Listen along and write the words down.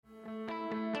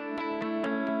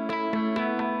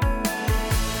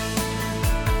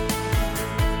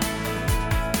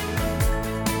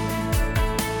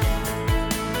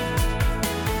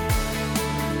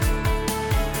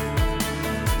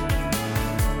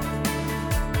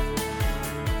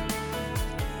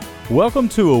Welcome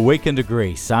to Awaken to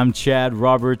Grace. I'm Chad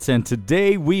Roberts, and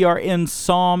today we are in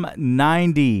Psalm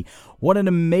 90. What an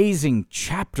amazing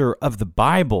chapter of the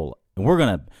Bible. And we're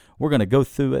gonna go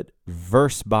through it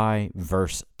verse by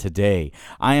verse today.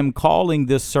 I am calling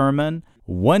this sermon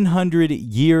 100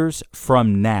 Years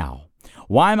from Now.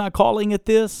 Why am I calling it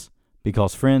this?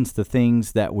 Because, friends, the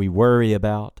things that we worry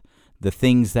about, the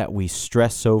things that we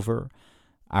stress over,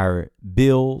 our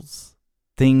bills,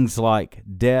 things like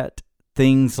debt,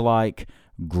 things like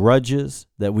grudges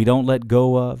that we don't let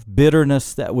go of,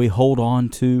 bitterness that we hold on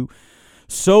to,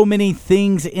 so many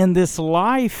things in this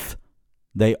life,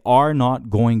 they are not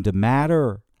going to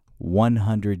matter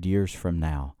 100 years from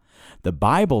now. The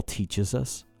Bible teaches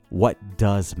us what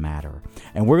does matter.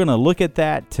 And we're going to look at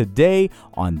that today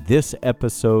on this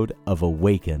episode of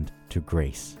Awakened to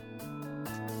Grace.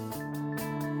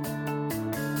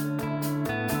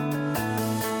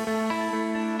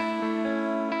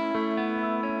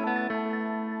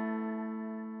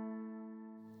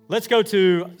 Let's go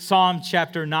to Psalm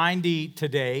chapter 90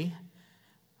 today.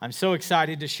 I'm so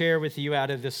excited to share with you out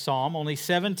of this psalm. Only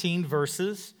 17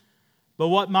 verses, but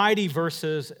what mighty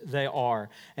verses they are.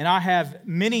 And I have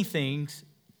many things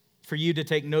for you to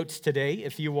take notes today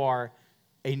if you are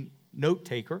a note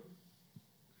taker.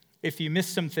 If you miss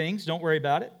some things, don't worry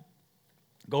about it.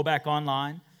 Go back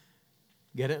online,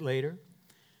 get it later.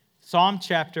 Psalm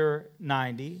chapter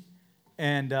 90.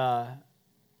 And I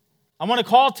want to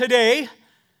call today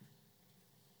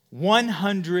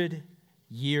 100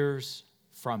 years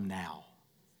from now.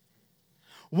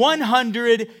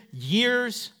 100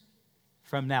 years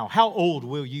from now. How old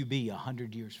will you be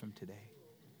 100 years from today?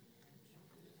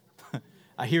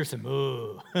 I hear some,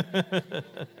 ooh.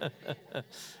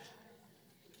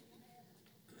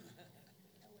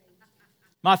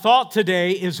 My thought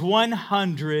today is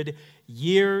 100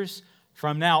 years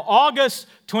from now. August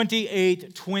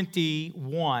 28,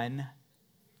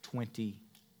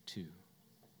 2122.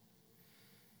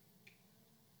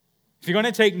 If you're going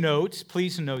to take notes,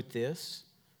 please note this.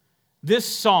 This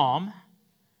psalm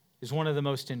is one of the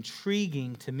most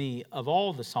intriguing to me of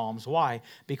all the psalms. Why?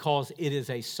 Because it is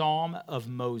a psalm of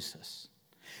Moses.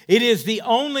 It is the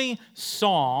only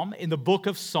psalm in the book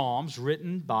of Psalms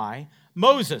written by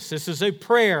Moses. This is a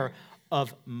prayer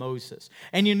of Moses.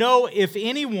 And you know, if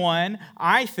anyone,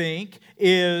 I think,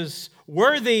 is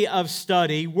worthy of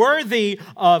study, worthy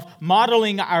of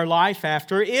modeling our life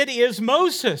after, it is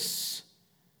Moses.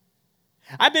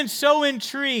 I've been so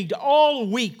intrigued all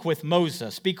week with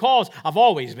Moses because I've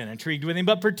always been intrigued with him,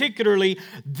 but particularly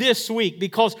this week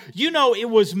because, you know, it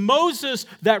was Moses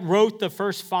that wrote the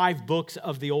first 5 books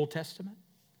of the Old Testament.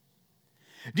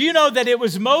 Do you know that it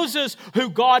was Moses who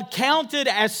God counted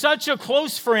as such a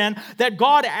close friend that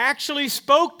God actually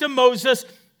spoke to Moses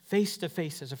face to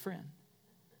face as a friend?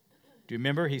 Do you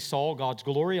remember he saw God's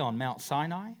glory on Mount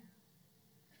Sinai?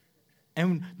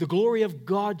 And the glory of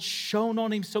God shone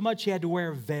on him so much he had to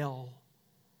wear a veil.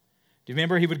 Do you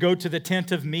remember he would go to the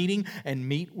tent of meeting and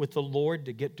meet with the Lord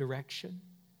to get direction?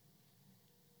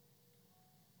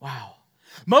 Wow.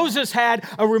 Moses had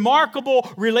a remarkable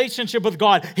relationship with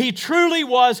God. He truly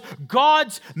was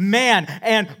God's man.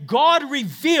 And God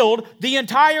revealed the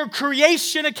entire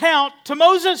creation account to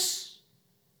Moses.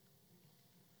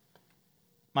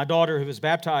 My daughter who was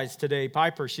baptized today,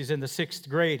 Piper, she's in the 6th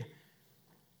grade.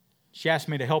 She asked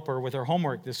me to help her with her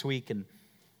homework this week, and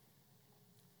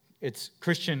it's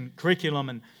Christian curriculum,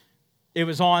 and it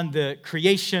was on the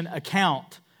creation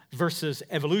account versus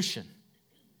evolution.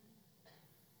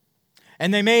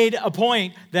 And they made a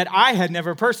point that I had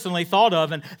never personally thought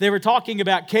of, and they were talking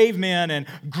about cavemen and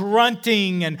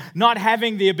grunting and not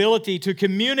having the ability to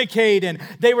communicate, and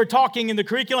they were talking in the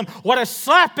curriculum, what a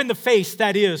slap in the face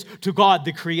that is to God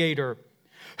the Creator,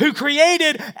 who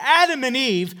created Adam and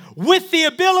Eve with the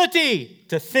ability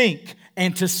to think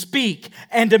and to speak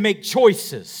and to make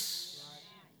choices.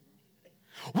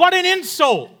 What an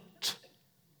insult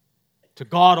to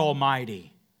God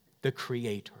Almighty, the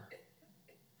Creator.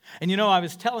 And you know, I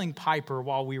was telling Piper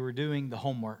while we were doing the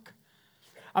homework,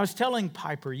 I was telling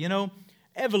Piper, you know,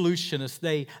 evolutionists,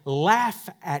 they laugh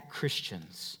at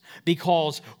Christians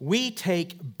because we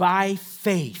take by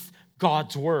faith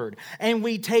God's word. And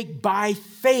we take by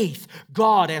faith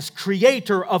God as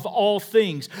creator of all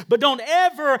things. But don't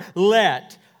ever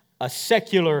let a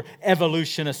secular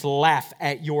evolutionist laugh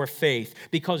at your faith.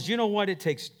 Because you know what? It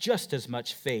takes just as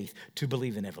much faith to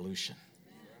believe in evolution.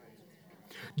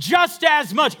 Just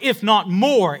as much, if not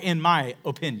more, in my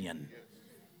opinion.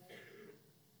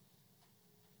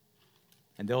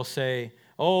 And they'll say,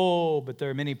 oh, but there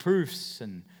are many proofs,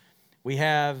 and we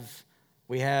have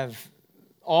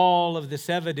all of this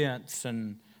evidence,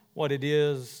 and what it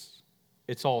is,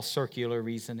 it's all circular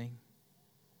reasoning.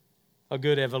 A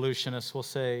good evolutionist will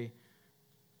say,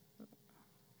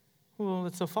 well,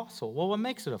 it's a fossil. Well, what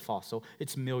makes it a fossil?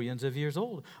 It's millions of years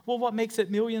old. Well, what makes it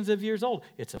millions of years old?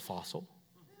 It's a fossil.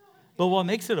 But what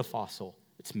makes it a fossil?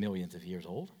 It's millions of years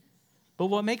old. But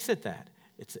what makes it that?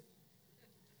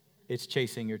 It's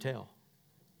chasing your tail.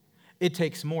 It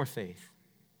takes more faith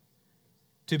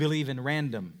to believe in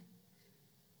random,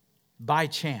 by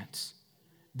chance,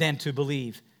 than to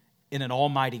believe in an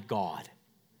almighty God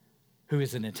who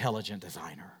is an intelligent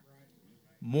designer.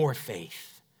 More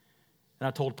faith. And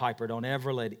I told Piper, don't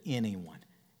ever let anyone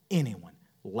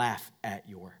laugh at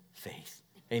your faith.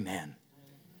 Amen.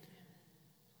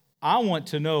 I want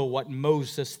to know what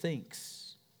Moses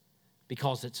thinks,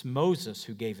 because it's Moses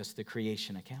who gave us the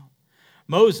creation account.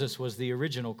 Moses was the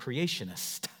original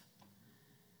creationist.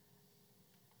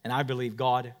 And I believe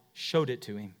God showed it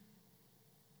to him.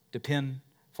 Depend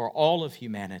for all of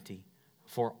humanity,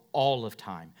 for all of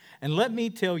time. And let me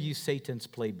tell you Satan's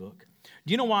playbook.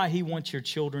 Do you know why he wants your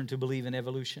children to believe in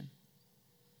evolution?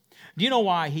 Do you know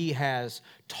why he has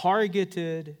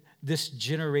targeted this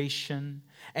generation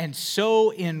and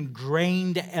so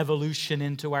ingrained evolution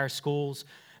into our schools?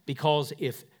 Because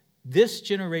if this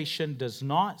generation does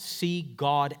not see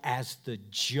God as the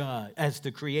judge, as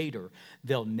the creator,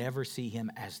 they'll never see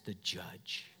him as the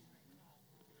judge.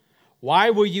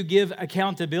 Why will you give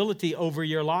accountability over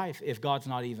your life if God's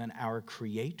not even our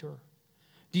creator?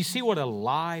 Do you see what a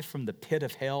lie from the pit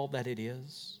of hell that it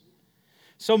is?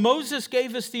 So Moses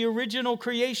gave us the original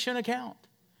creation account.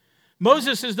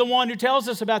 Moses is the one who tells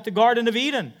us about the Garden of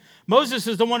Eden. Moses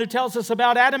is the one who tells us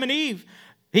about Adam and Eve.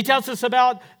 He tells us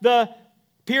about the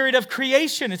period of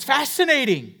creation. It's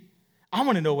fascinating. I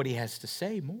want to know what he has to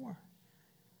say more.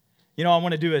 You know, I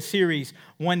want to do a series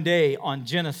one day on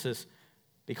Genesis,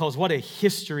 because what a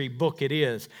history book it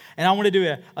is. And I want to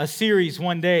do a series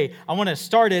one day. I want to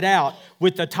start it out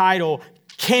with the title,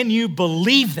 Can You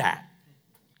Believe That?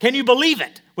 Can you believe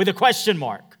it? With a question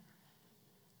mark.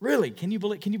 Really, can you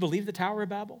believe the Tower of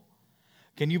Babel?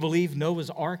 Can you believe Noah's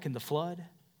Ark and the flood?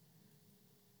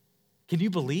 Can you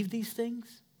believe these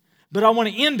things? But I want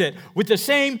to end it with the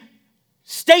same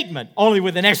statement, only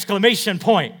with an exclamation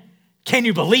point. Can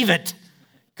you believe it?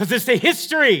 Because it's the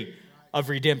history of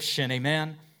redemption,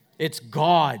 amen? It's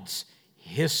God's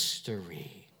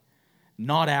history,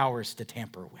 not ours to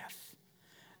tamper with,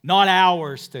 not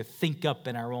ours to think up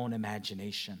in our own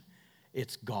imagination.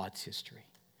 It's God's history.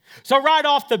 So right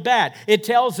off the bat, it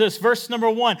tells us, verse number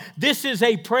 1, this is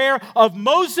a prayer of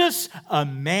Moses, a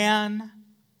man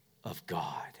of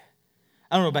God.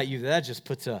 I don't know about you, that just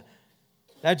puts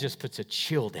a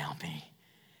chill down me.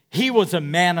 He was a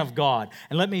man of God.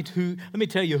 And let me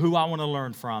tell you who I want to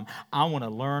learn from. I want to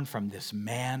learn from this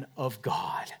man of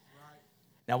God.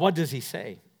 Now, what does he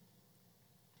say?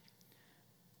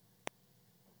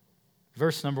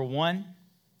 Verse number 1,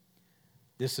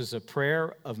 this is a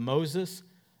prayer of Moses,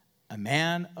 a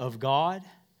man of God.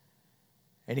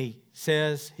 And he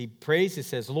prays, he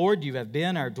says, Lord, you have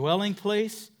been our dwelling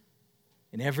place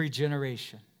in every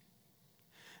generation.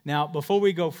 Now, before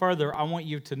we go further, I want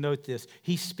you to note this.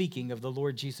 He's speaking of the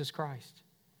Lord Jesus Christ.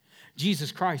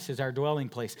 Jesus Christ is our dwelling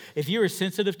place. If you are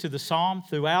sensitive to the psalm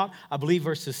throughout, I believe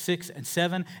verses 6 and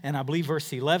 7, and I believe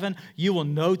verse 11, you will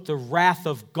note the wrath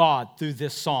of God through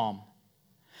this psalm.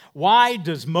 Why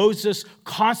does Moses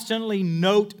constantly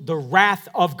note the wrath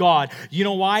of God? You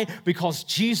know why? Because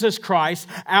Jesus Christ,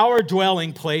 our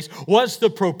dwelling place, was the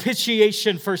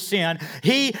propitiation for sin.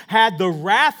 He had the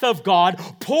wrath of God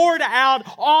poured out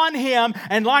on him,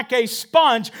 and like a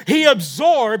sponge, he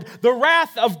absorbed the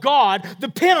wrath of God, the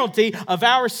penalty of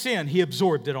our sin. He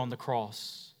absorbed it on the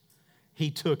cross. He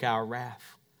took our wrath.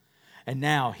 And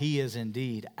now he is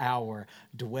indeed our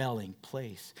dwelling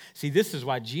place. See, this is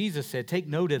why Jesus said, take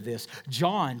note of this.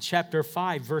 John chapter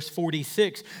 5, verse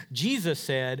 46, Jesus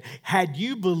said, had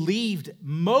you believed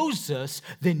Moses,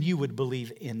 then you would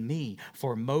believe in me,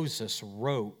 for Moses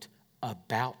wrote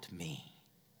about me.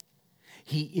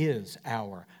 He is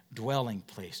our dwelling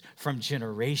place from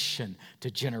generation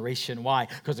to generation. Why?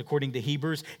 Because according to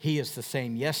Hebrews, he is the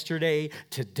same yesterday,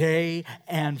 today,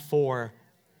 and forever.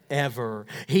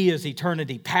 He is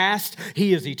eternity past,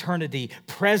 he is eternity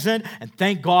present, and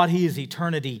thank God he is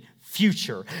eternity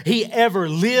future. He ever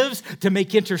lives to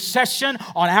make intercession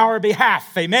on our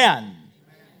behalf. Amen.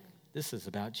 This is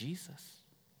about Jesus.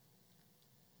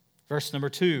 Verse number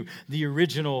 2, the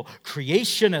original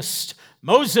creationist,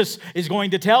 Moses, is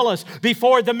going to tell us,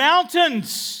 before the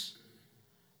mountains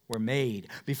were made,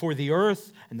 before the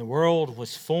earth and the world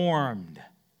was formed,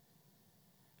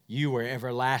 you were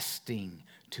everlasting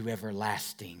to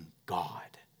everlasting God.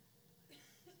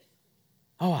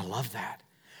 Oh, I love that.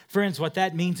 Friends, what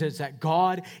that means is that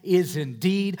God is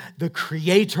indeed the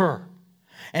creator.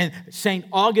 And St.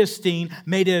 Augustine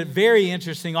made a very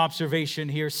interesting observation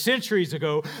here centuries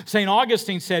ago. St.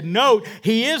 Augustine said, note,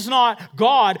 he is not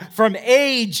God from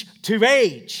age to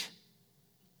age,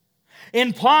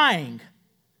 implying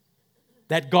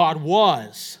that God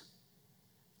was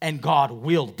and God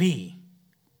will be.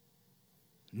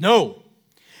 No,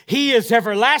 he is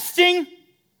everlasting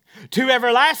to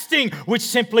everlasting, which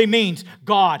simply means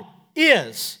God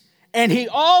is, and he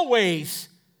always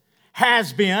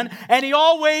has been, and he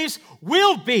always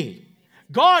will be.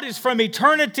 God is from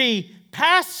eternity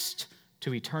past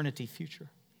to eternity future.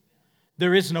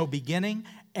 There is no beginning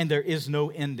and there is no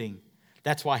ending.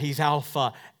 That's why he's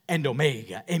Alpha and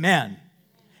Omega. Amen.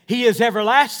 He is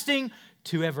everlasting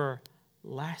to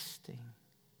everlasting.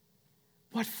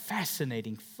 What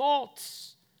fascinating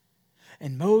thoughts.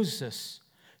 And Moses,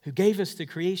 who gave us the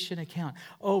creation account,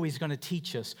 he's going to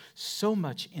teach us so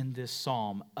much in this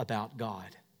psalm about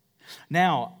God.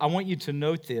 Now, I want you to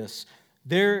note this.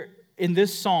 There, in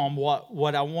this psalm,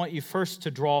 what I want you first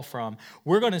to draw from,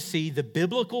 we're going to see the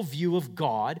biblical view of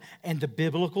God and the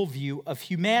biblical view of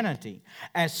humanity.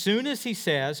 As soon as he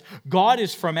says, God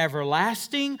is from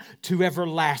everlasting to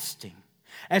everlasting.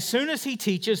 As soon as he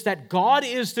teaches that God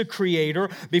is the creator,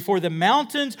 before the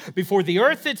mountains, before the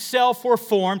earth itself were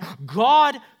formed,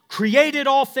 God created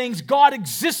all things. God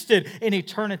existed in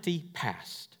eternity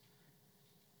past.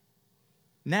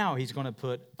 Now he's going to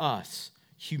put us,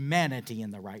 humanity, in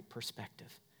the right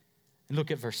perspective. And look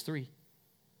at verse 3.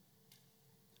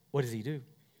 What does he do?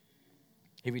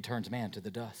 He returns man to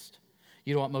the dust.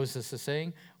 You know what Moses is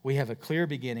saying? We have a clear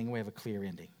beginning, we have a clear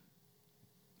ending.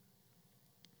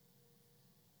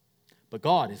 But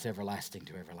God is everlasting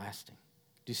to everlasting.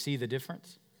 Do you see the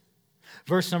difference?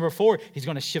 Verse number 4, he's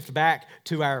going to shift back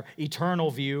to our eternal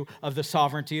view of the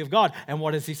sovereignty of God. And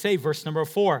what does he say? Verse number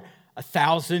 4,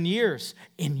 1,000 years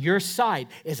in your sight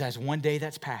is as one day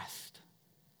that's passed,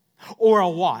 or a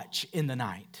watch in the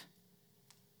night.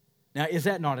 Now, is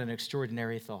that not an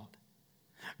extraordinary thought?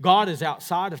 God is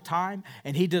outside of time,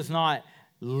 and he does not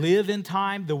live in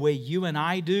time the way you and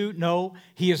I do. No,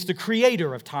 he is the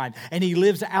creator of time, and he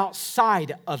lives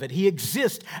outside of it. He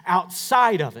exists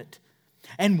outside of it.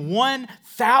 And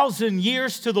 1,000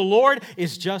 years to the Lord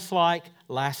is just like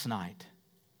last night.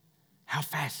 How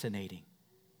fascinating.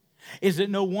 Is it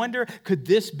no wonder, could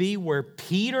this be where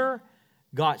Peter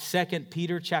got 2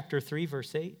 Peter chapter 3,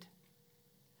 verse 8?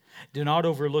 Do not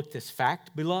overlook this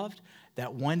fact, beloved,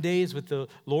 that one day is with the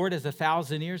Lord as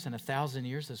 1,000 years, and 1,000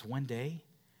 years is one day.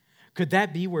 Could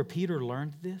that be where Peter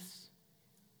learned this?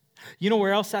 You know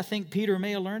where else I think Peter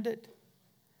may have learned it?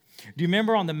 Do you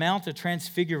remember on the Mount of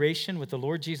Transfiguration with the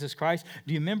Lord Jesus Christ?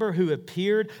 Do you remember who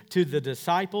appeared to the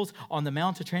disciples on the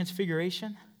Mount of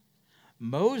Transfiguration?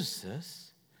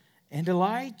 Moses and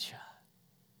Elijah.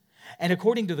 And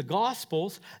according to the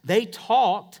Gospels, they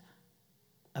talked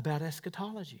about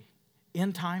eschatology,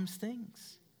 end times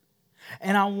things.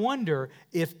 And I wonder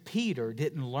if Peter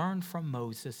didn't learn from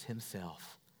Moses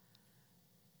himself.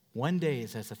 One day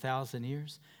is as 1,000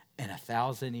 years, and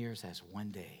 1,000 years as one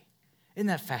day. Isn't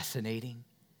that fascinating?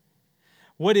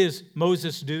 What is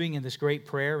Moses doing in this great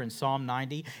prayer in Psalm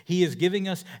 90? He is giving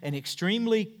us an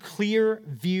extremely clear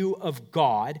view of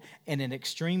God and an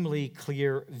extremely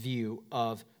clear view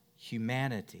of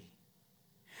humanity.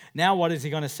 Now, what is he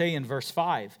going to say in verse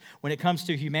 5? When it comes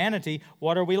to humanity,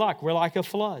 what are we like? We're like a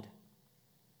flood.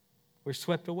 We're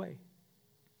swept away.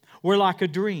 We're like a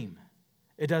dream.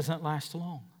 It doesn't last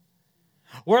long.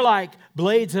 We're like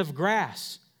blades of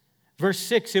grass. Verse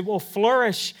 6, it will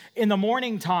flourish in the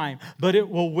morning time, but it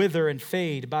will wither and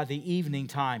fade by the evening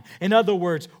time. In other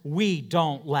words, we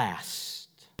don't last.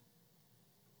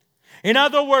 In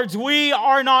other words, we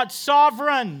are not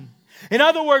sovereign. In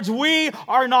other words, we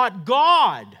are not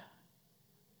God.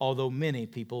 Although many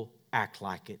people act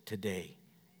like it today,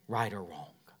 right or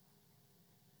wrong.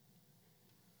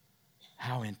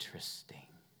 How interesting.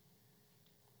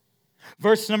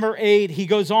 Verse number 8, he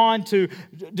goes on to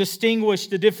distinguish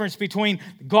the difference between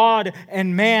God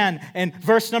and man. And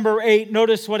verse number 8,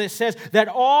 notice what it says, that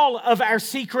all of our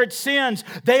secret sins,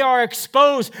 they are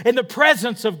exposed in the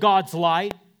presence of God's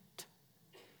light.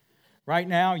 Right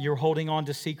now, you're holding on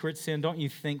to secret sin. Don't you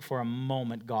think for a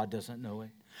moment God doesn't know it?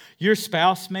 Your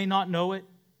spouse may not know it.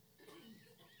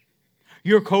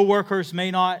 Your coworkers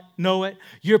may not know it.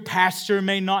 Your pastor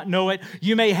may not know it.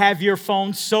 You may have your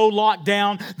phone so locked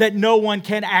down that no one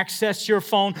can access your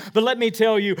phone. But let me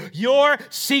tell you, your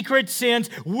secret sins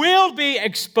will be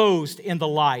exposed in the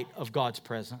light of God's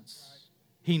presence.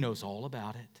 He knows all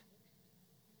about it.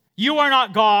 You are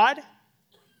not God.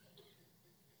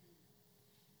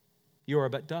 You are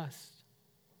but dust.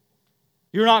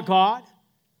 You're not God.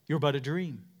 You're but a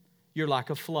dream. You're like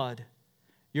a flood.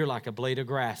 You're like a blade of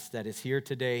grass that is here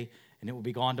today and it will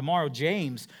be gone tomorrow.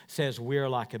 James says we're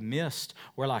like a mist.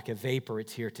 We're like a vapor.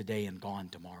 It's here today and gone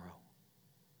tomorrow.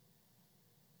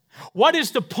 What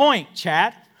is the point,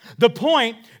 Chad? The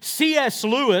point, C.S.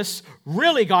 Lewis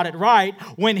really got it right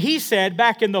when he said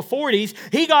back in the 40s,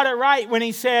 he got it right when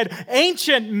he said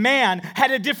ancient man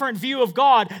had a different view of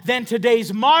God than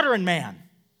today's modern man.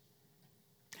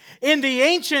 In the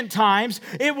ancient times,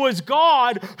 it was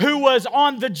God who was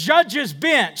on the judge's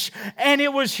bench, and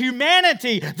it was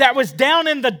humanity that was down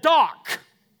in the dock.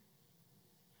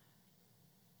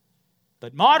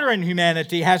 But modern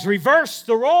humanity has reversed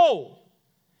the role.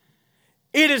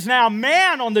 It is now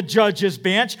man on the judge's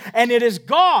bench, and it is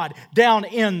God down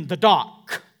in the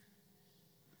dock.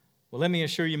 Well, let me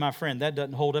assure you, my friend, that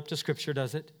doesn't hold up to Scripture,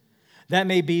 does it? That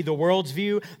may be the world's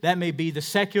view. That may be the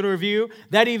secular view.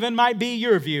 That even might be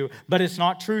your view. But it's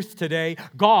not truth today.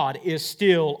 God is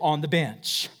still on the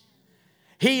bench.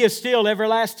 He is still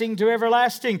everlasting to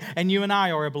everlasting. And you and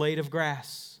I are a blade of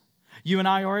grass. You and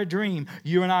I are a dream.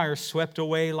 You and I are swept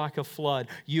away like a flood.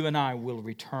 You and I will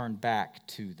return back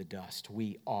to the dust.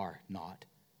 We are not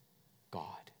God.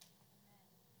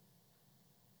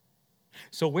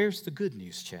 So where's the good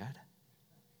news, Chad?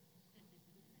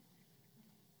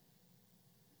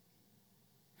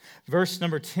 Verse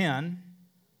number 10,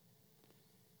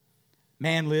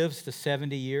 man lives to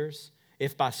 70 years,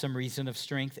 if by some reason of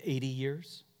strength, 80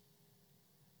 years.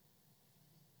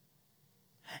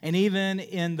 And even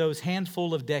in those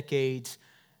handful of decades,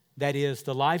 that is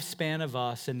the lifespan of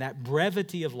us and that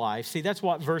brevity of life. See, that's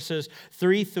what verses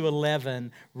 3 through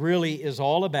 11 really is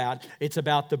all about. It's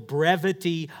about the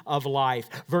brevity of life.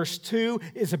 Verse 2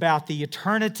 is about the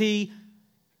eternity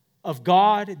of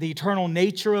God, the eternal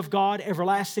nature of God,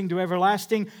 everlasting to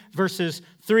everlasting. Verses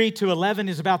 3 to 11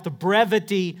 is about the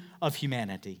brevity of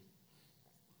humanity.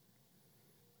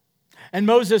 And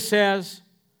Moses says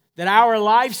that our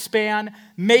lifespan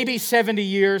may be 70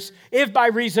 years, if by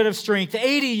reason of strength,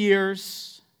 80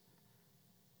 years.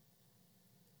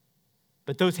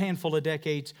 But those handful of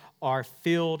decades are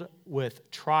filled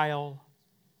with trial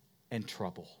and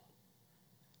trouble,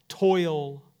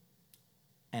 toil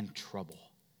and trouble.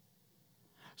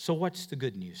 So what's the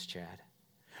good news, Chad?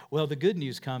 Well, the good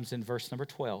news comes in verse number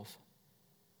 12.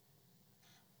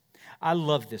 I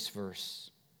love this verse.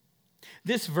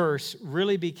 This verse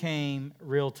really became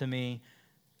real to me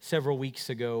several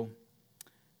weeks ago.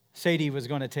 Sadie was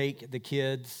going to take the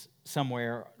kids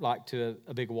somewhere, like to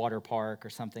a big water park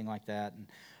or something like that. And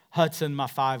Hudson, my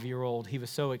 5-year-old, he was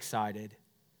so excited.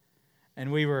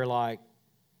 And we were like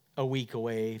a week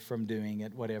away from doing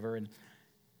it, whatever. And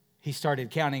he started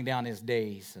counting down his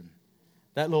days. And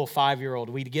that little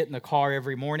 5-year-old, we'd get in the car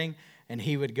every morning, and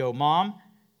he would go, Mom,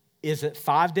 is it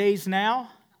 5 days now?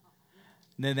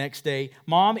 And the next day,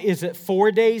 Mom, is it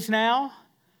 4 days now?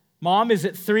 Mom, is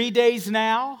it 3 days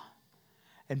now?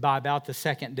 And by about the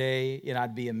second day,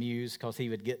 I'd be amused because he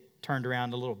would get turned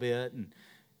around a little bit, and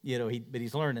but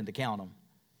he's learning to count them.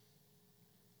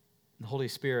 And the Holy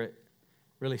Spirit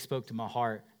really spoke to my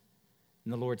heart.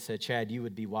 And the Lord said, Chad, you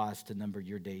would be wise to number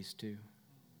your days too.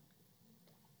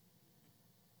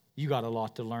 You got a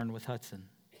lot to learn with Hudson.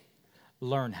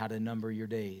 Learn how to number your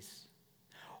days.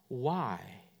 Why?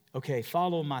 Okay,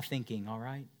 follow my thinking, all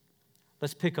right?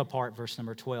 Let's pick apart verse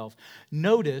number 12.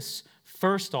 Notice,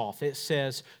 first off, it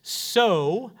says,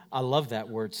 so. I love that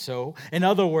word, so. In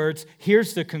other words,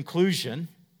 here's the conclusion.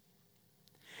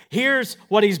 Here's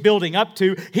what he's building up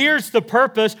to. Here's the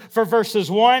purpose for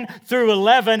verses 1 through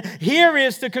 11. Here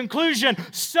is the conclusion.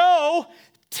 So,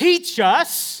 teach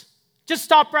us. Just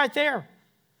stop right there.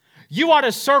 You ought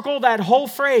to circle that whole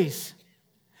phrase.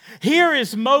 Here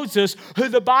is Moses, who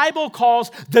the Bible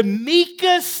calls the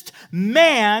meekest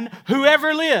man who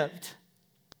ever lived.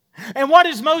 And what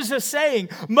is Moses saying?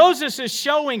 Moses is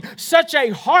showing such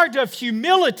a heart of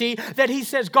humility that he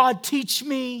says, God, teach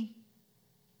me.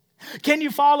 Can you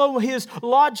follow his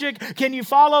logic? Can you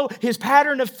follow his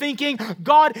pattern of thinking?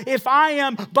 God, if I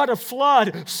am but a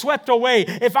flood swept away,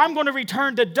 if I'm going to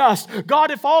return to dust,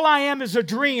 God, if all I am is a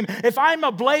dream, if I'm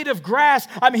a blade of grass,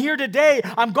 I'm here today,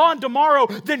 I'm gone tomorrow,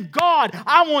 then God,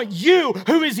 I want you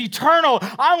who is eternal.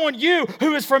 I want you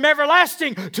who is from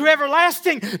everlasting to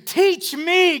everlasting. Teach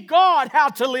me, God, how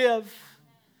to live.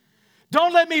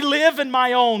 Don't let me live in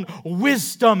my own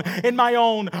wisdom, in my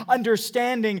own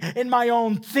understanding, in my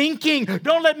own thinking.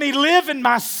 Don't let me live in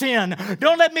my sin.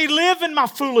 Don't let me live in my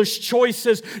foolish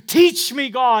choices. Teach me,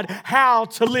 God, how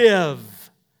to live.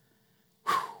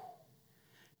 Whew.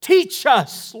 Teach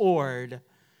us, Lord.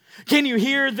 Can you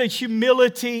hear the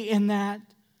humility in that?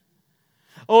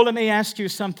 Oh, let me ask you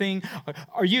something.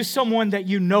 Are you someone that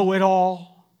you know it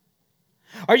all?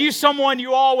 Are you someone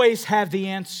you always have the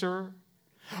answer?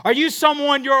 Are you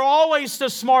someone you're always the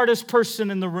smartest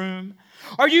person in the room?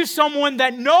 Are you someone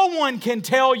that no one can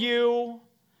tell you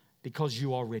because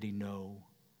you already know?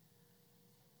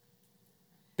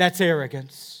 That's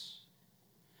arrogance.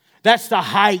 That's the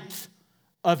height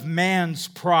of man's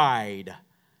pride.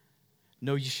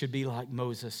 No, you should be like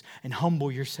Moses and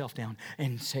humble yourself down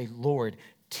and say, Lord,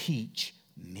 teach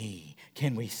me.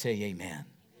 Can we say amen? Amen.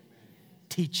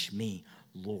 Teach me,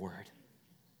 Lord.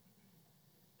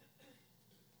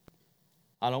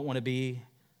 I don't want to be,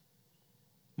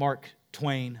 Mark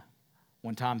Twain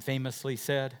one time famously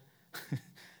said,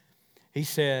 he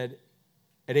said,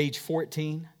 at age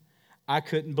 14, I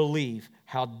couldn't believe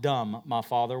how dumb my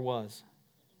father was.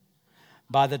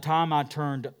 By the time I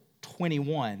turned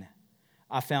 21,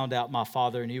 I found out my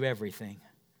father knew everything.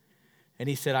 And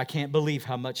he said, I can't believe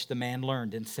how much the man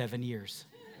learned in 7 years.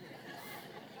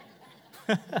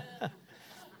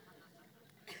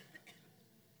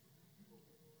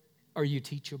 Are you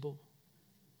teachable?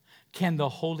 Can the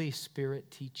Holy Spirit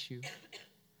teach you?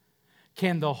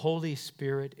 Can the Holy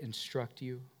Spirit instruct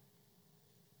you?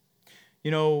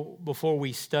 You know, before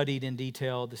we studied in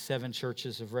detail the 7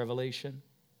 churches of Revelation,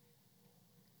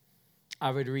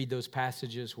 I would read those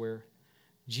passages where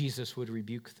Jesus would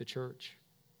rebuke the church.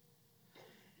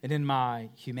 And in my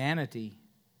humanity,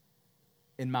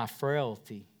 in my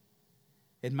frailty,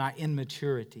 in my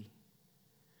immaturity,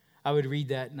 I would read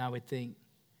that and I would think,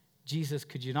 Jesus,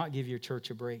 could you not give your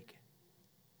church a break?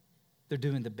 They're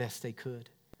doing the best they could.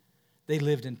 They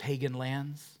lived in pagan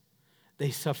lands.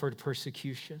 They suffered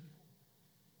persecution.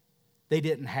 They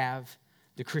didn't have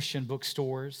the Christian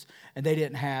bookstores, and they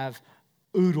didn't have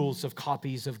oodles of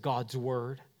copies of God's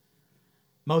Word.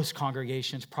 Most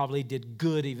congregations probably did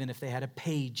good even if they had a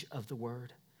page of the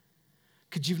Word.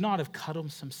 Could you not have cut them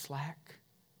some slack?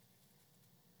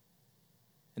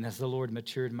 And as the Lord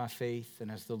matured my faith and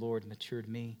as the Lord matured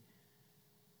me,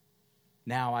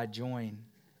 now I join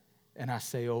and I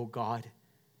say, oh God,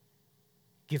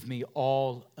 give me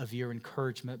all of your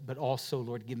encouragement, but also,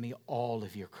 Lord, give me all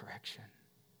of your correction.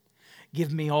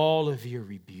 Give me all of your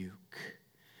rebuke.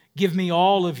 Give me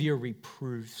all of your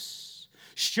reproofs.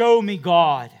 Show me,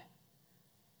 God.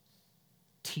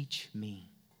 Teach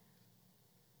me.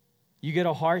 You get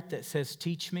a heart that says,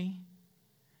 teach me,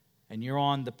 and you're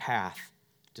on the path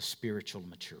to spiritual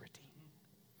maturity.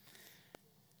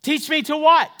 Teach me to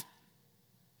what?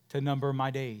 To number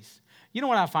my days. You know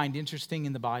what I find interesting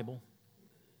in the Bible?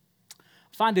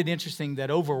 I find it interesting that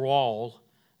overall,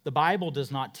 the Bible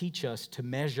does not teach us to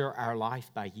measure our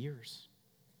life by years.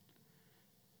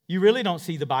 You really don't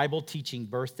see the Bible teaching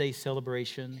birthday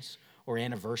celebrations or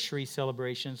anniversary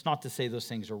celebrations. Not to say those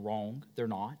things are wrong. They're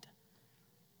not.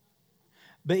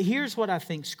 But here's what I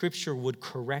think Scripture would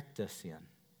correct us in.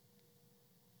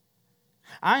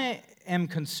 I am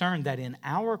concerned that in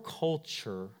our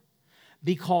culture,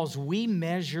 because we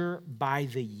measure by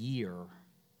the year,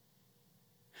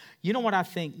 you know what I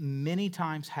think many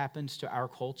times happens to our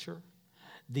culture?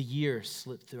 The years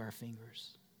slip through our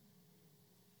fingers.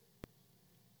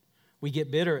 We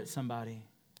get bitter at somebody.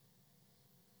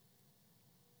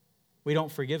 We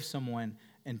don't forgive someone,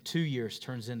 and 2 years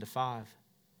turns into 5,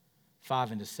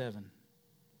 5 into 7.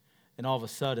 And all of a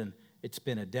sudden, it's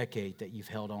been a decade that you've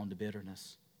held on to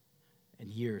bitterness,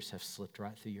 and years have slipped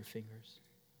right through your fingers.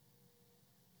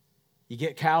 You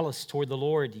get callous toward the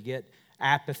Lord. You get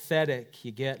apathetic.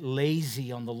 You get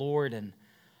lazy on the Lord, and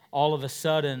all of a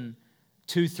sudden,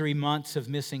 2-3 months of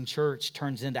missing church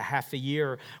turns into half a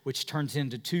year, which turns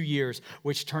into 2 years,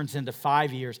 which turns into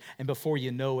 5 years. And before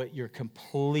you know it, you're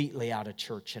completely out of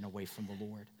church and away from the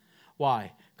Lord.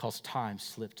 Why? Because time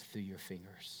slipped through your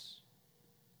fingers.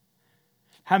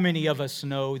 How many of us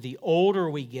know the older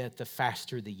we get, the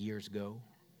faster the years go?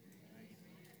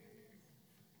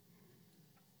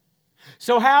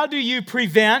 So how do you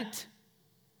prevent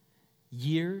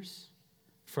years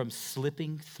from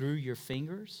slipping through your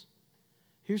fingers?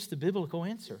 Here's the biblical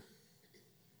answer.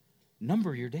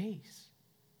 Number your days.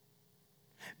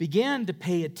 Begin to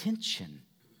pay attention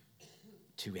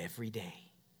to every day.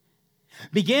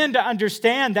 Begin to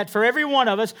understand that for every one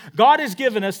of us, God has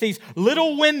given us these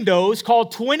little windows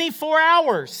called 24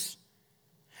 hours.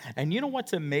 And you know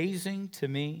what's amazing to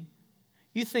me?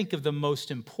 You think of the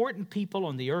most important people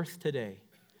on the earth today.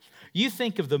 You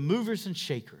think of the movers and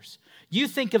shakers. You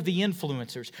think of the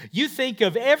influencers. You think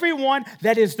of everyone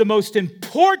that is the most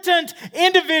important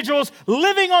individuals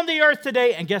living on the earth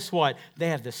today. And guess what? They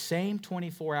have the same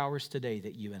 24 hours today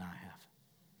that you and I have.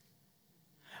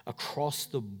 across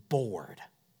the board,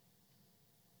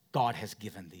 God has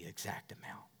given the exact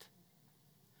amount.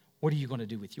 What are you going to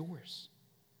do with yours?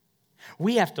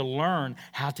 We have to learn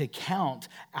how to count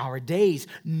our days,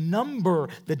 number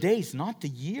the days, not the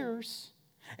years.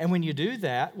 And when you do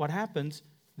that, what happens?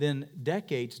 Then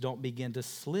decades don't begin to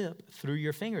slip through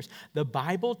your fingers. The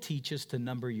Bible teaches to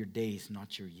number your days,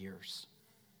 not your years.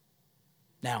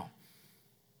 Now,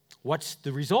 what's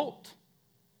the result?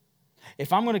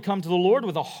 If I'm going to come to the Lord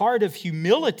with a heart of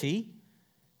humility,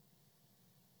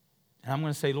 and I'm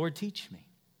going to say, Lord, teach me,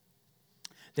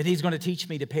 then He's going to teach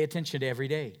me to pay attention to every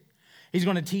day. He's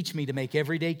going to teach me to make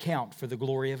every day count for the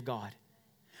glory of God.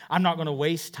 I'm not going to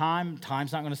waste time.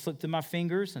 Time's not going to slip through my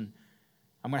fingers, and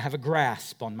I'm going to have a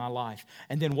grasp on my life.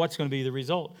 And then what's going to be the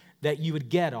result? That you would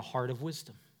get a heart of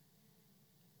wisdom.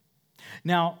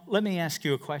 Now, let me ask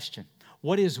you a question.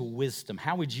 What is wisdom?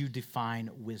 How would you define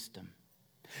wisdom?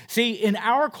 See, in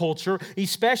our culture,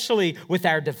 especially with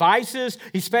our devices,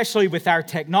 especially with our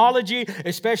technology,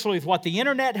 especially with what the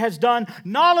internet has done,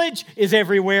 knowledge is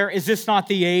everywhere. Is this not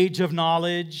the age of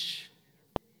knowledge?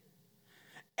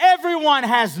 Everyone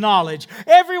has knowledge.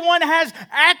 Everyone has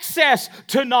access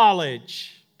to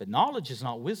knowledge. But knowledge is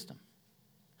not wisdom.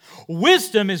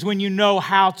 Wisdom is when you know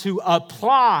how to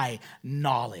apply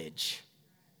knowledge.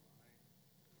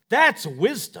 That's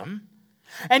wisdom.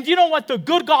 And you know what the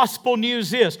good gospel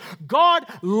news is? God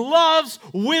loves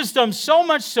wisdom so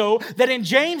much so that in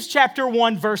James chapter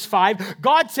 1 verse 5,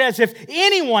 God says, if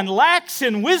anyone lacks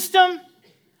in wisdom,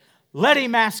 let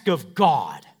him ask of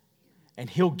God, and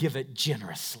He'll give it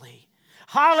generously.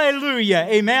 Hallelujah,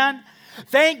 amen?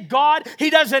 Thank God He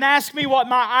doesn't ask me what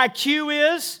my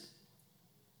IQ is.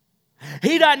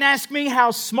 He doesn't ask me how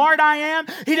smart I am.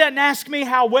 He doesn't ask me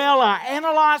how well I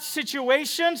analyze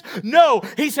situations. No,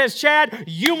 He says, Chad,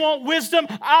 you want wisdom?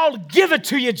 I'll give it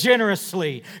to you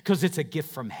generously because it's a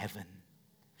gift from heaven.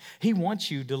 He wants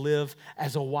you to live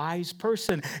as a wise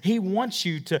person. He wants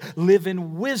you to live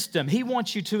in wisdom. He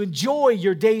wants you to enjoy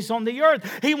your days on the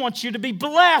earth. He wants you to be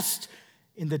blessed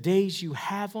in the days you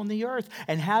have on the earth.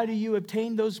 And how do you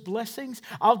obtain those blessings?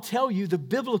 I'll tell you the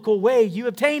biblical way you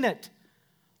obtain it.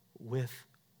 With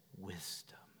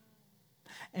wisdom.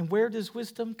 And where does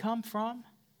wisdom come from?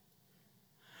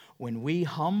 When we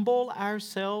humble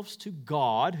ourselves to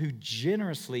God, who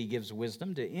generously gives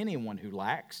wisdom to anyone who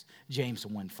lacks, James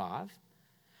 1:5.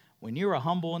 When you're a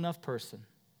humble enough person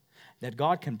that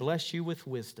God can bless you with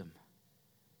wisdom,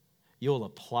 you'll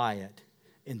apply it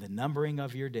in the numbering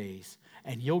of your days,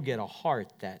 and you'll get a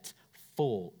heart that's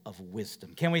full of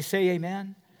wisdom. Can we say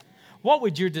amen? What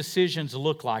would your decisions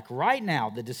look like right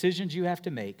now, the decisions you have to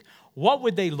make? What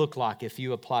would they look like if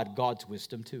you applied God's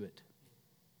wisdom to it?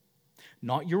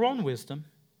 Not your own wisdom,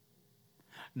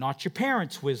 not your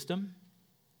parents' wisdom,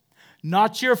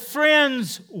 not your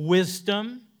friends'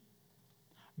 wisdom,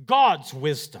 God's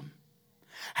wisdom.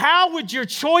 How would your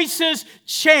choices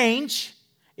change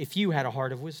if you had a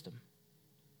heart of wisdom?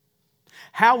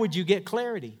 How would you get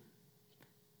clarity?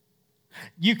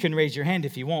 You can raise your hand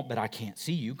if you want, but I can't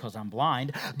see you because I'm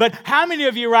blind. But how many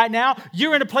of you right now,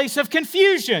 you're in a place of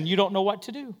confusion? You don't know what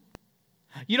to do.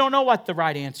 You don't know what the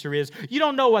right answer is. You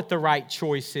don't know what the right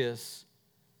choice is.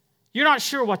 You're not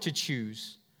sure what to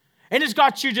choose. And it's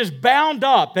got you just bound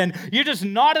up and you're just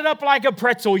knotted up like a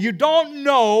pretzel. You don't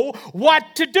know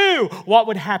what to do. What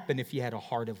would happen if you had a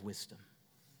heart of wisdom?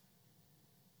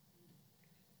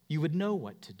 You would know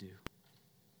what to do.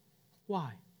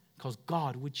 Why? Because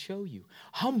God would show you.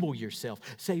 Humble yourself.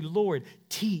 Say, Lord,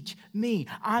 teach me.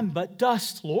 I'm but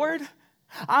dust, Lord.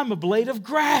 I'm a blade of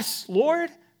grass, Lord.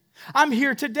 I'm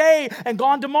here today and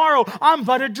gone tomorrow. I'm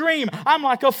but a dream. I'm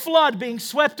like a flood being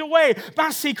swept away. My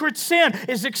secret sin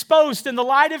is exposed in the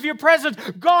light of your presence.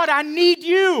 God, I need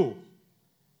you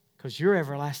because you're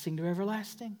everlasting to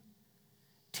everlasting.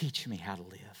 Teach me how to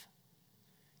live.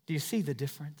 Do you see the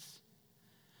difference?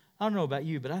 I don't know about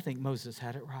you, but I think Moses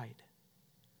had it right.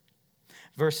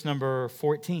 Verse number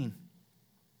 14.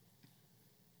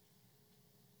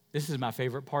 This is my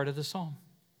favorite part of the psalm.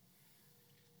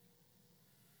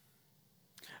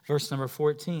 Verse number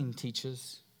 14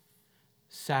 teaches,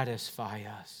 satisfy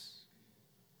us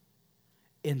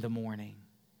in the morning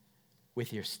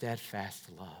with your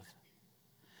steadfast love.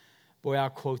 Boy, I'll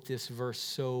quote this verse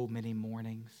so many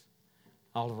mornings.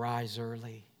 I'll rise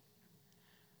early.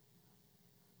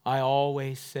 I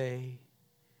always say,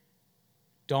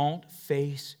 don't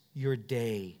face your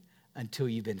day until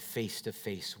you've been face to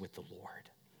face with the Lord.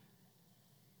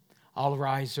 I'll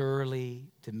rise early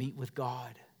to meet with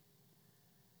God.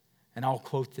 And I'll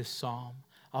quote this psalm.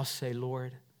 I'll say,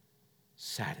 Lord,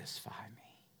 satisfy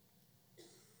me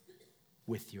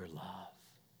with your love.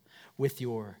 with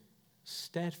your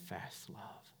steadfast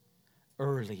love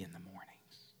early in the mornings.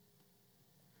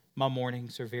 My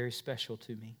mornings are very special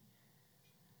to me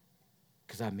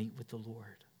because I meet with the Lord.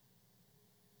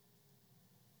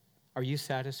 Are you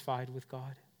satisfied with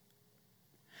God?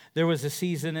 There was a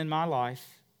season in my life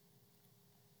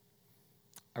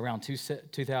around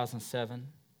 2007,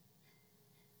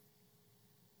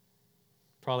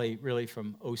 probably really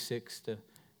from 06 to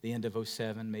the end of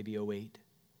 07, maybe 08.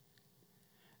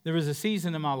 There was a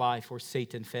season in my life where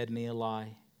Satan fed me a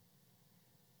lie,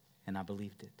 and I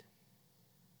believed it.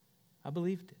 I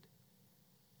believed it.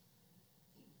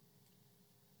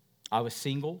 I was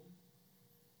single.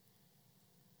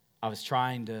 I was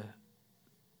trying to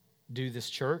do this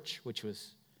church, which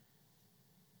was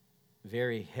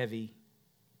very heavy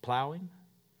plowing.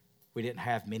 We didn't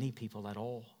have many people at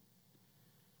all.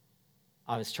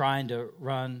 I was trying to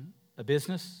run a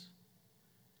business.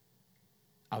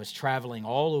 I was traveling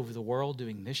all over the world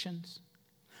doing missions.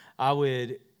 I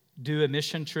would do a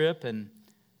mission trip and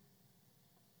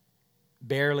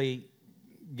barely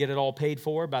get it all paid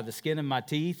for by the skin of my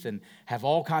teeth and have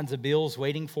all kinds of bills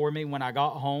waiting for me when I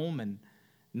got home and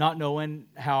not knowing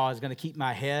how I was going to keep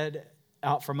my head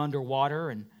out from underwater.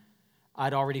 And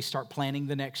I'd already start planning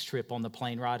the next trip on the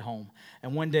plane ride home.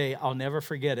 And one day, I'll never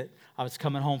forget it, I was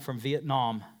coming home from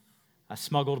Vietnam. I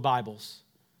smuggled Bibles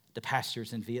to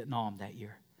pastors in Vietnam that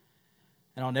year.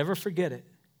 And I'll never forget it.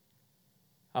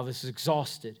 I was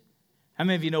exhausted. How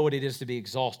many of you know what it is to be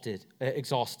exhausted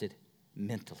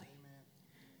mentally?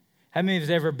 How many of you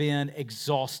have ever been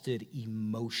exhausted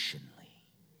emotionally?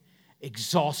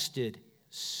 Exhausted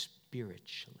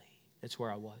spiritually? That's where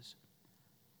I was.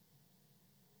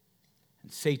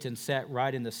 And Satan sat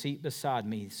right in the seat beside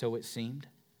me, so it seemed.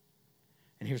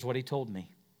 And here's what he told me.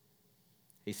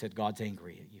 He said, God's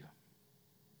angry at you.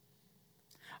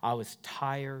 I was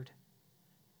tired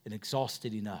and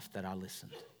exhausted enough that I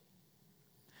listened.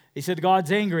 He said,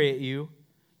 God's angry at you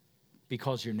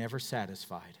because you're never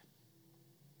satisfied.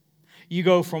 You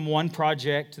go from one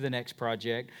project to the next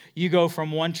project. You go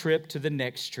from one trip to the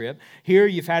next trip. Here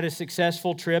you've had a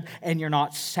successful trip and you're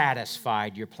not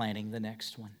satisfied. You're planning the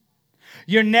next one.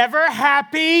 You're never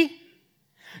happy.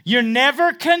 You're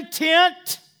never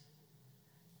content.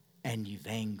 And you've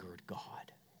angered God.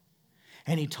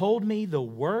 And he told me the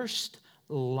worst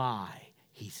lie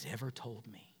he's ever told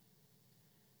me.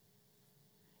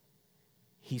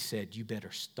 He said, you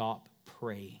better stop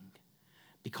praying.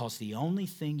 Because the only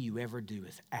thing you ever do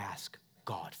is ask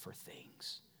God for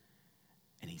things.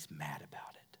 And he's mad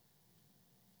about it.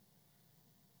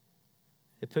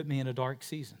 It put me in a dark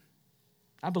season.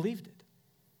 I believed it.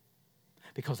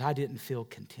 Because I didn't feel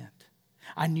content.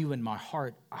 I knew in my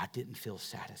heart I didn't feel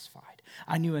satisfied.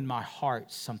 I knew in my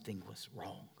heart something was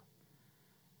wrong.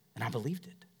 And I believed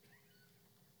it.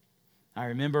 I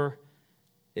remember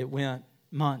it went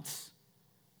months.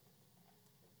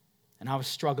 And I was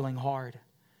struggling hard.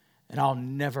 And I'll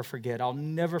never forget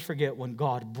when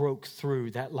God broke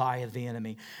through that lie of the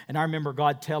enemy. And I remember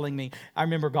God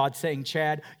saying,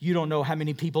 Chad, you don't know how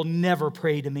many people never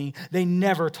pray to me. They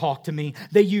never talk to me.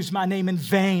 They use my name in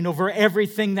vain over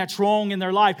everything that's wrong in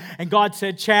their life. And God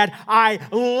said, Chad, I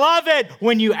love it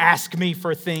when you ask me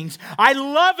for things. I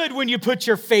love it when you put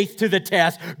your faith to the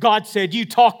test. God said, you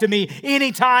talk to me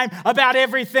anytime about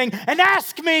everything and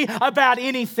ask me about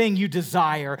anything you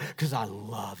desire because I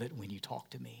love it when you talk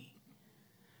to me.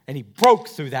 And he broke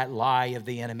through that lie of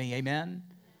the enemy. Amen?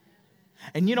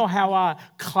 And you know how I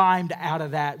climbed out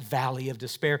of that valley of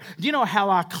despair? Do you know how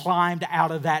I climbed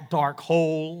out of that dark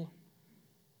hole?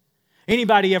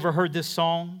 Anybody ever heard this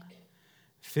song?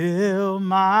 Fill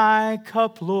my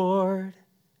cup, Lord.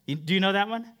 Do you know that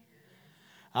one?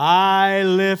 I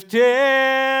lift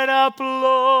it up,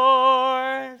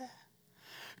 Lord.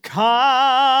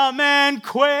 Come and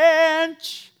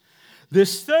quench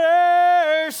this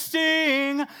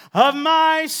thirsting of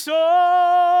my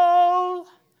soul.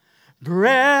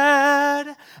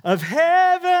 Bread of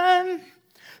heaven,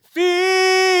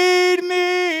 feed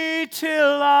me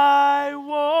till I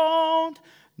won't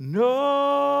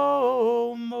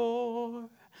no more.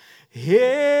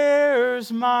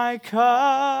 Here's my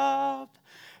cup,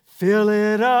 fill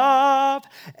it up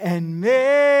and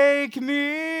make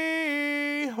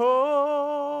me whole.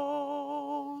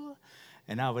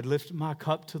 And I would lift my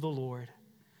cup to the Lord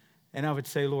and I would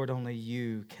say, Lord, only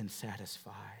you can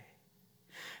satisfy.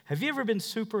 Have you ever been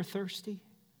super thirsty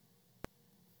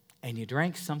and you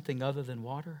drank something other than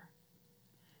water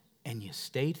and you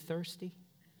stayed thirsty?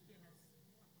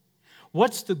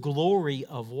 What's the glory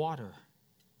of water?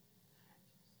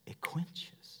 It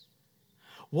quenches.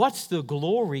 What's the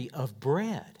glory of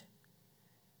bread?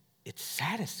 it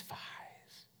satisfies.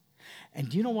 And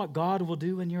do you know what God will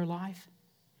do in your life?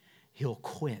 He'll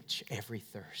quench every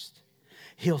thirst.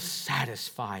 He'll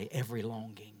satisfy every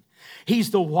longing. He's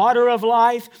the water of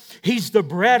life. He's the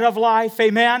bread of life.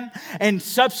 Amen. And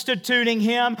substituting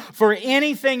Him for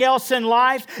anything else in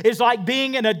life is like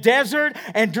being in a desert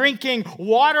and drinking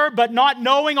water, but not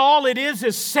knowing all it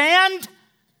is sand.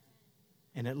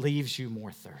 And it leaves you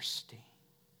more thirsty.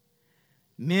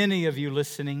 Many of you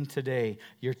listening today,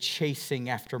 you're chasing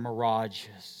after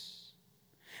mirages.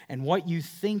 And what you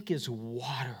think is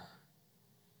water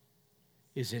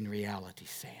is in reality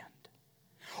sand.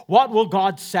 What will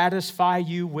God satisfy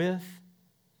you with?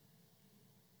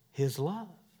 His love.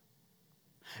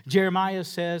 Jeremiah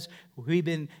says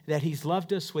that He's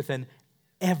loved us with an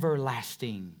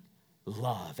everlasting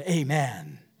love.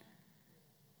 Amen.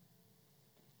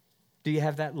 Do you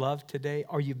have that love today?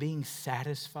 Are you being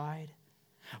satisfied?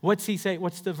 What's he say?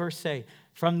 What's the verse say?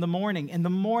 From the morning. In the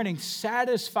morning,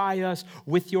 satisfy us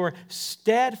with your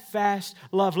steadfast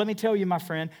love. Let me tell you, my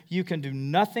friend, you can do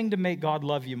nothing to make God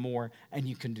love you more, and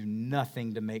you can do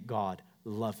nothing to make God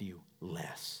love you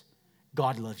less.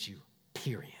 God loves you,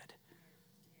 period.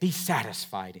 Be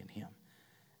satisfied in Him.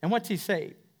 And what's He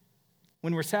say?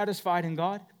 When we're satisfied in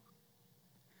God,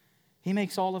 He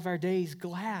makes all of our days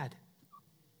glad.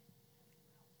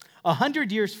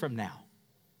 100 years from now,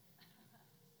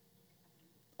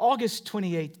 August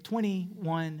 28th,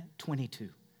 2122.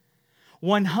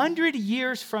 100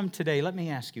 years from today, let me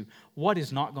ask you, what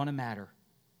is not going to matter?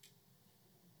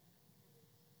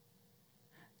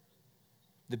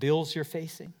 The bills you're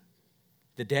facing,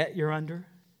 the debt you're under,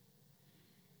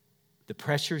 the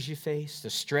pressures you face, the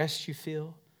stress you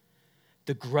feel,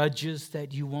 the grudges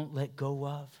that you won't let go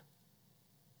of.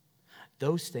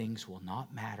 Those things will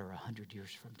not matter 100 years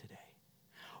from today.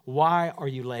 Why are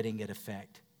you letting it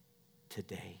affect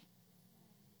today?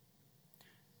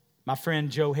 My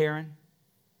friend Joe Heron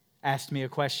asked me a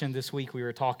question this week. We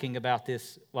were talking about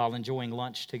this while enjoying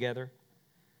lunch together.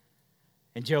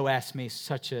 And Joe asked me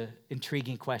such an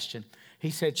intriguing question.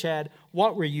 He said, Chad,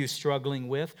 what were you struggling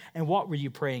with and what were you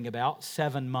praying about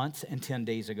 7 months and 10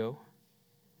 days ago?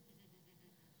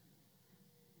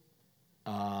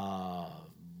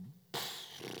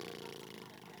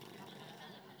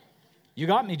 You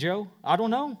got me, Joe. I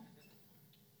don't know.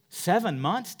 7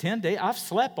 months, 10 days. I've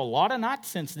slept a lot of nights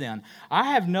since then.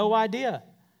 I have no idea.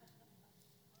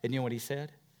 And you know what he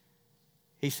said?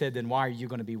 He said, then why are you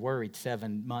going to be worried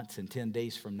 7 months and 10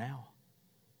 days from now?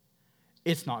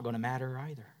 It's not going to matter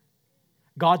either.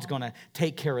 God's going to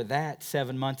take care of that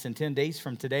 7 months and 10 days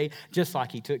from today, just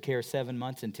like He took care of 7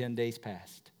 months and 10 days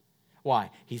past. Why?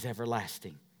 He's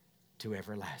everlasting to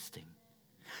everlasting.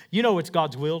 You know it's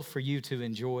God's will for you to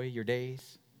enjoy your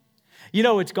days. You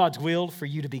know it's God's will for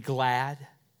you to be glad.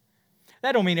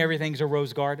 That don't mean everything's a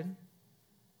rose garden.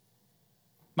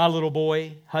 My little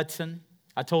boy, Hudson,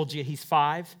 I told you he's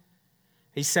 5.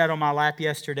 He sat on my lap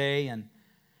yesterday and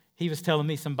he was telling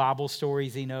me some Bible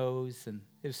stories he knows, and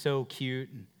it was so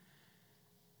cute. And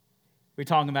we were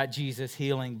talking about Jesus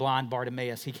healing blind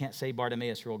Bartimaeus. He can't say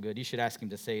Bartimaeus real good. You should ask him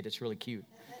to say it. It's really cute.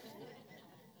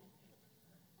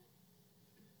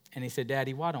 And he said,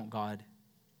 Daddy, why don't God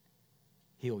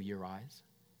heal your eyes?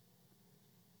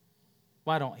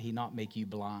 Why don't He not make you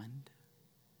blind?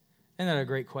 Isn't that a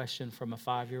great question from a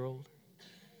 5-year-old?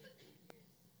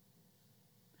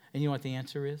 And you know what the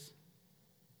answer is?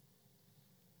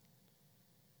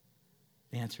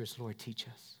 The answer is, Lord, teach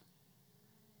us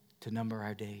to number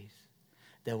our days,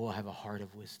 that we'll have a heart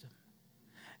of wisdom,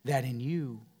 that in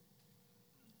You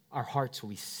our hearts will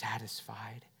be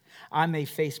satisfied. I may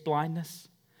face blindness,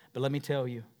 but let me tell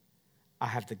you, I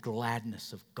have the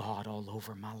gladness of God all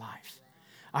over my life.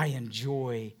 I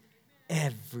enjoy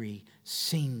every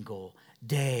single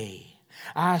day.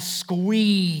 I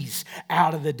squeeze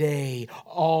out of the day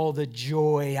all the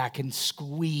joy I can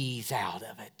squeeze out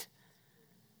of it.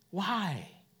 Why?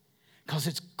 Because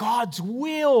it's God's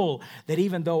will that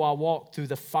even though I walk through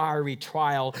the fiery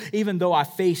trial, even though I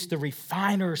face the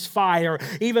refiner's fire,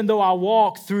 even though I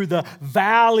walk through the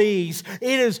valleys,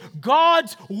 it is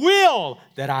God's will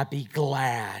that I be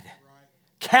glad.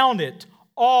 Count it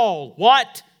all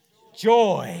what?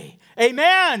 Joy.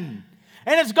 Amen.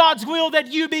 And it's God's will that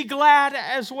you be glad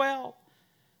as well.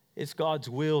 It's God's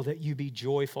will that you be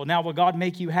joyful. Now, will God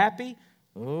make you happy?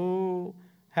 Oh,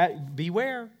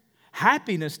 beware.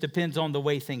 Happiness depends on the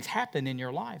way things happen in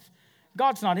your life.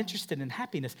 God's not interested in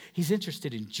happiness. He's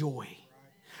interested in joy.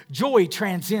 Joy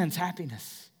transcends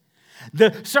happiness.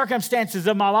 The circumstances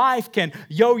of my life can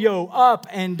yo-yo up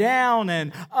and down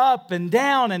and up and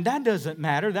down, and that doesn't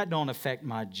matter. That don't affect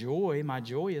my joy. My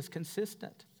joy is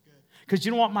consistent. Because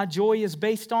you know what my joy is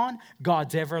based on?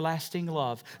 God's everlasting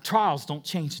love. Trials don't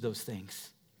change those things.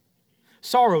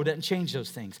 Sorrow doesn't change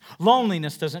those things.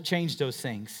 Loneliness doesn't change those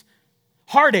things.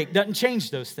 Heartache doesn't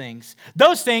change those things.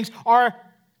 Those things are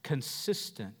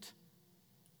consistent.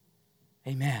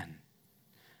 Amen.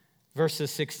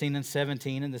 Verses 16 and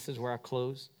 17, and this is where I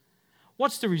close.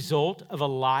 What's the result of a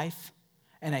life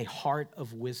and a heart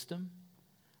of wisdom?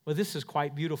 Well, this is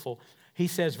quite beautiful. He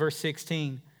says, verse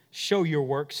 16, show your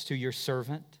works to your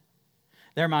servant.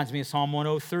 That reminds me of Psalm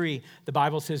 103. The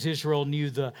Bible says Israel knew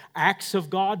the acts of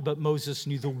God, but Moses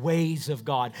knew the ways of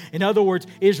God. In other words,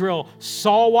 Israel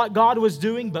saw what God was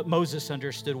doing, but Moses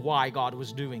understood why God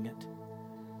was doing it.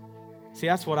 See,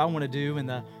 that's what I want to do in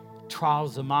the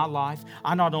trials of my life.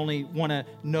 I not only want to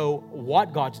know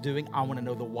what God's doing, I want to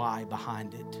know the why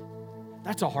behind it.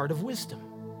 That's a heart of wisdom.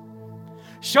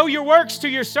 Show your works to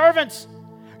your servants,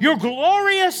 your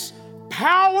glorious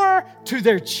power to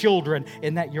their children.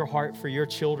 Isn't that your heart for your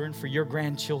children, for your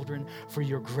grandchildren, for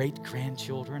your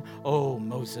great-grandchildren? Oh,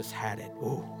 Moses had it.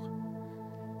 Oh.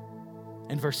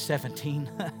 In verse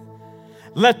 17,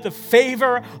 let the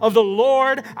favor of the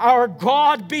Lord our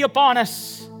God be upon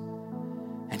us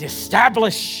and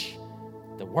establish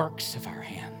the works of our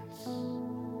hands.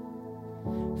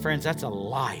 Friends, that's a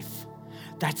life.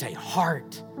 That's a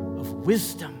heart of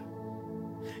wisdom.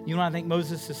 You know what I think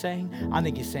Moses is saying? I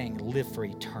think he's saying live for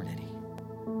eternity.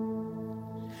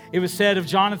 It was said of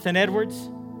Jonathan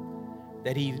Edwards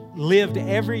that he lived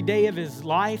every day of his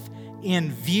life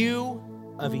in view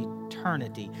of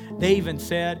eternity. They even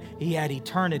said he had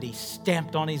eternity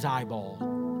stamped on his eyeball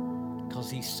because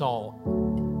he saw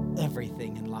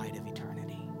everything in light of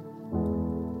eternity.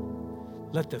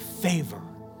 Let the favor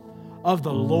of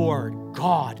the Lord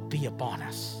God be upon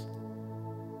us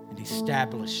and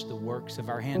establish the works of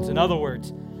our hands. In other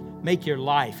words, make your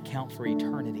life count for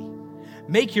eternity.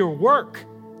 Make your work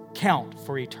count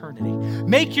for eternity.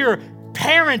 Make your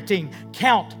parenting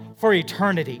count for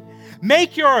eternity.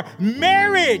 Make your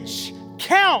marriage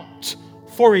count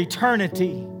for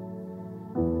eternity.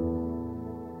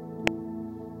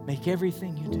 Make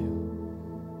everything you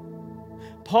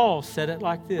do. Paul said it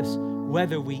like this: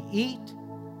 whether we eat,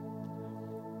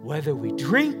 whether we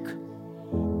drink,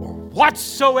 or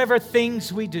whatsoever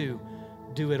things we do,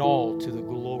 do it all to the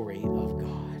glory of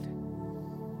God.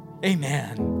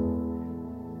 Amen.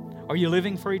 Are you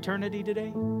living for eternity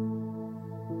today?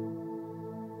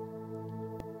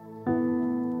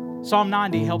 Psalm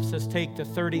 90 helps us take the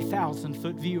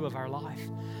 30,000-foot view of our life.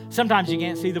 Sometimes you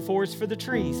can't see the forest for the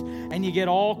trees, and you get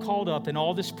all caught up in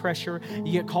all this pressure.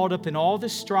 You get caught up in all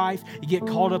this strife. You get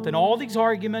caught up in all these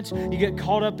arguments. You get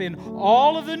caught up in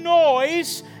all of the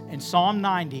noise. And Psalm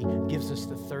 90 gives us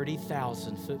the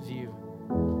 30,000-foot view.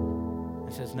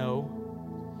 It says, no,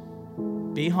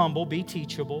 be humble, be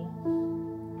teachable.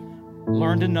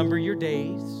 Learn to number your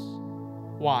days.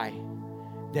 Why?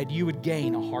 That you would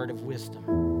gain a heart of wisdom.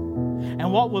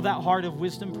 And what will that heart of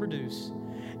wisdom produce?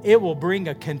 It will bring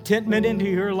a contentment into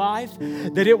your life,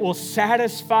 that it will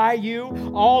satisfy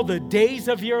you all the days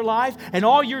of your life, and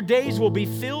all your days will be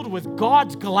filled with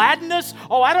God's gladness.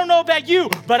 Oh, I don't know about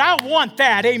you, but I want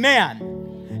that.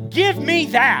 Amen. Give me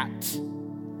that.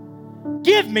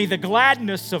 Give me the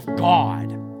gladness of God.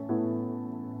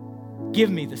 Give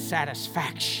me the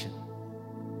satisfaction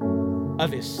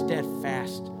of His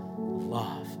steadfast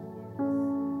love.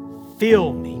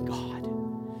 Fill me, God.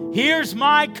 Here's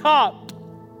my cup.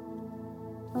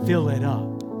 Fill it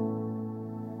up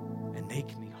and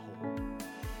make me whole.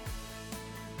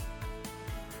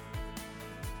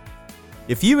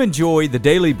 If you enjoy the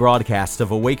daily broadcast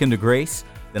of Awaken to Grace,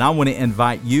 then I want to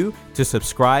invite you to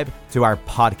subscribe to our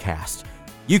podcast.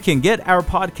 You can get our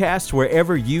podcast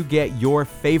wherever you get your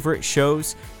favorite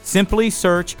shows. Simply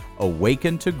search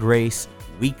Awaken to Grace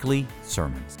Weekly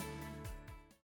Sermons.